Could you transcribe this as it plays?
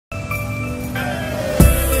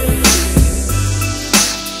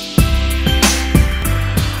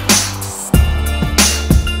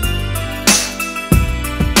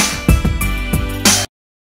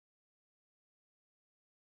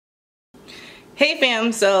Hey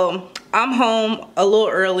fam, so I'm home a little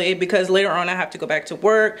early because later on I have to go back to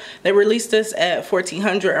work. They released us at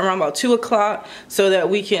 1400 around about 2 o'clock so that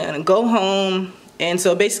we can go home. And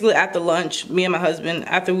so basically after lunch, me and my husband,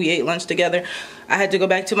 after we ate lunch together, I had to go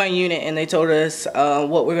back to my unit and they told us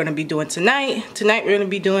what we're going to be doing tonight. Tonight we're going to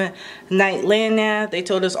be doing night land nav. They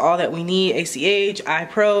told us all that we need: ACH, eye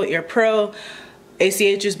pro, ear pro.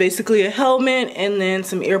 ACH is basically a helmet, and then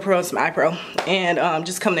some ear pro and some eye pro. And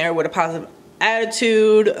just come there with a positive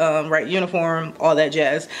attitude, right uniform, all that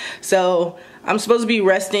jazz. So I'm supposed to be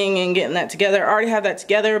resting and getting that together. I already have that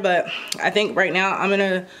together, but I think right now I'm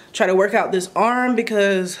gonna try to work out this arm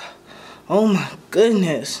because, oh my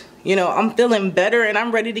goodness, you know, I'm feeling better and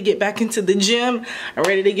I'm ready to get back into the gym. I'm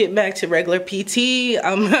ready to get back to regular PT.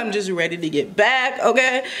 I'm just ready to get back,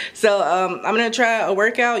 okay? So I'm gonna try a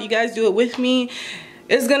workout. You guys do it with me.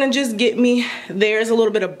 It's gonna just get me there. There's a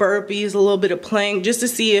little bit of burpees, a little bit of plank, just to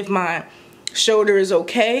see if my shoulder is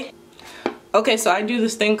okay. Okay, so I do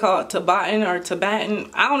this thing called Tibetan. I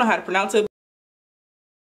don't know how to pronounce it,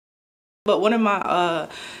 but one of my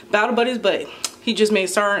battle buddies, but he just made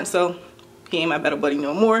sergeant, so he ain't my battle buddy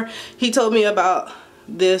no more. He told me about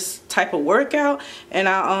this type of workout, and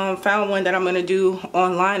I found one that I'm gonna do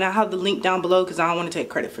online. I have the link down below because I don't want to take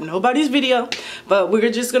credit for nobody's video, but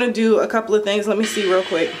we're just gonna do a couple of things. Let me see real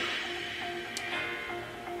quick.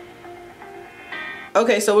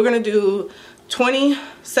 Okay, so we're gonna do 20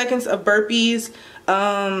 seconds of burpees,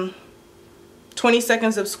 20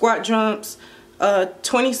 seconds of squat jumps,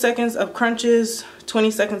 20 seconds of crunches, 20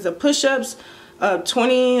 seconds of push-ups,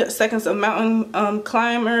 20 seconds of mountain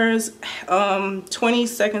climbers, 20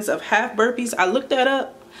 seconds of half burpees. I looked that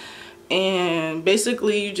up, and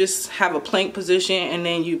basically you just have a plank position and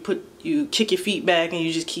then you kick your feet back and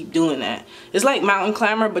you just keep doing that. It's like mountain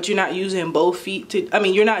climber, but you're not using both feet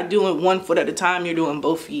you're not doing one foot at a time, you're doing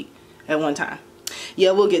both feet at one time.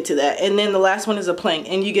 Yeah, we'll get to that. And then the last one is a plank,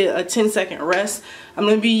 and you get a 10-second rest. I'm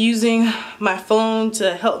going to be using my phone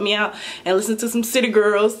to help me out and listen to some City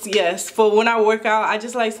Girls. Yes, for when I work out, I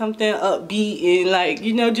just like something upbeat and, like,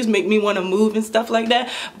 you know, just make me want to move and stuff like that.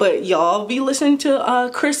 But y'all be listening to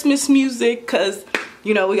Christmas music because,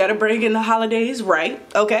 you know, we got to bring in the holidays, right?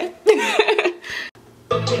 Okay?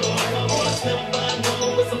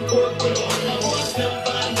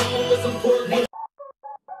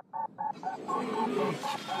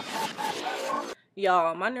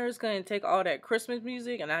 Y'all, my nerves couldn't take all that Christmas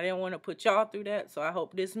music, and I didn't want to put y'all through that, so I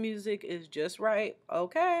hope this music is just right,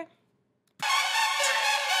 okay?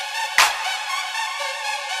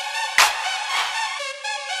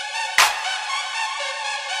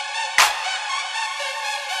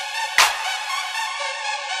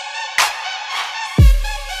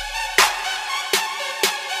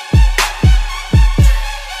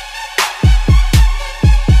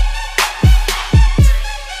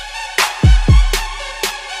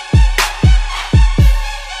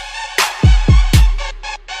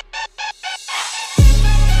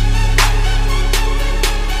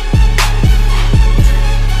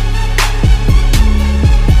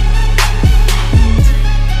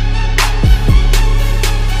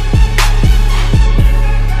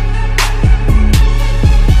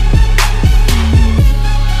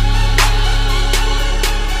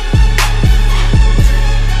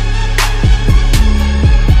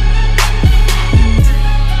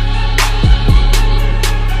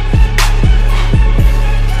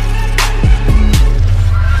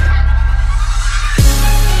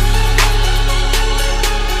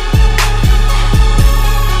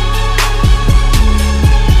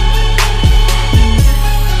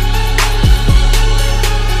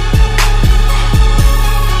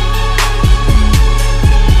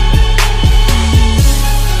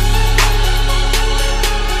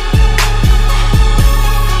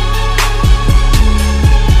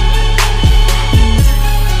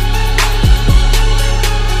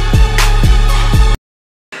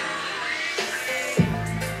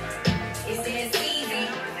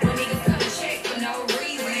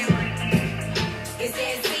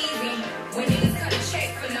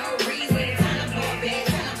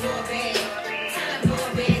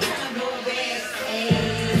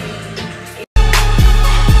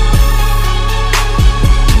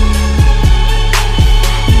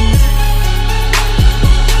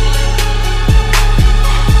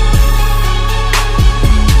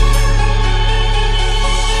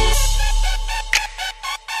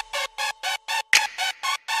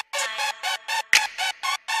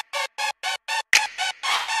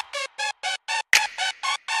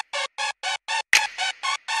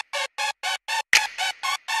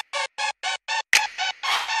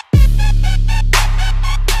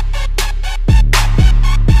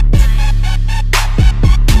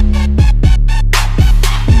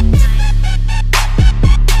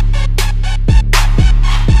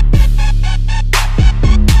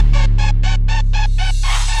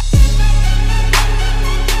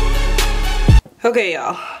 Okay,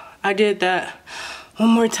 y'all, I did that one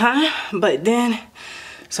more time, but then,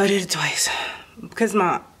 so I did it twice because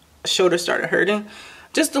my shoulder started hurting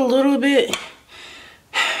just a little bit,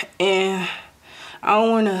 and I don't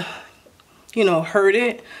want to, you know, hurt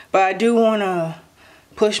it, but I do want to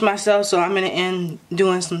push myself, so I'm going to end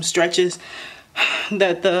doing some stretches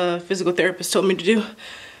that the physical therapist told me to do.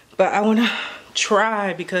 But I want to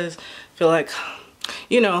try because I feel like,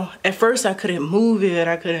 you know, at first I couldn't move it,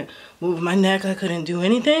 I couldn't move my neck, I couldn't do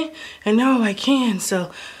anything, and now I can. So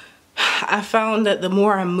I found that the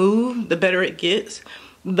more I move, the better it gets,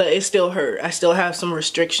 but it still hurt. I still have some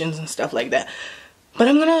restrictions and stuff like that. But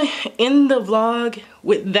I'm gonna end the vlog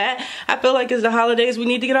with that. I feel like it's the holidays, we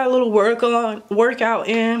need to get our little workout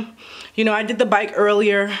in. You know, I did the bike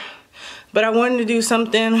earlier, but I wanted to do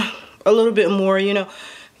something a little bit more, you know,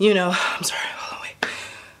 I'm sorry, hold on, wait.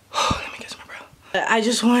 Oh, let me catch my breath. I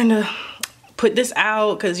just wanted to put this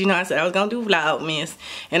out because, you know, I said I was gonna do Vlogmas,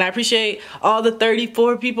 and I appreciate all the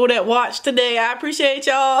 34 people that watched today. I appreciate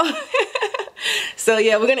y'all. So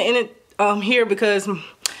yeah, we're gonna end it here because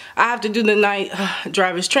I have to do the night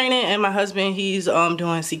driver's training, and my husband, he's doing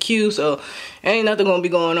CQ, so ain't nothing gonna be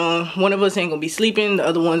going on. One of us ain't gonna be sleeping, the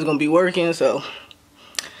other one's gonna be working, so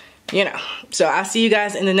you know. So I'll see you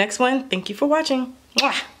guys in the next one. Thank you for watching.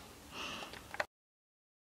 Mwah.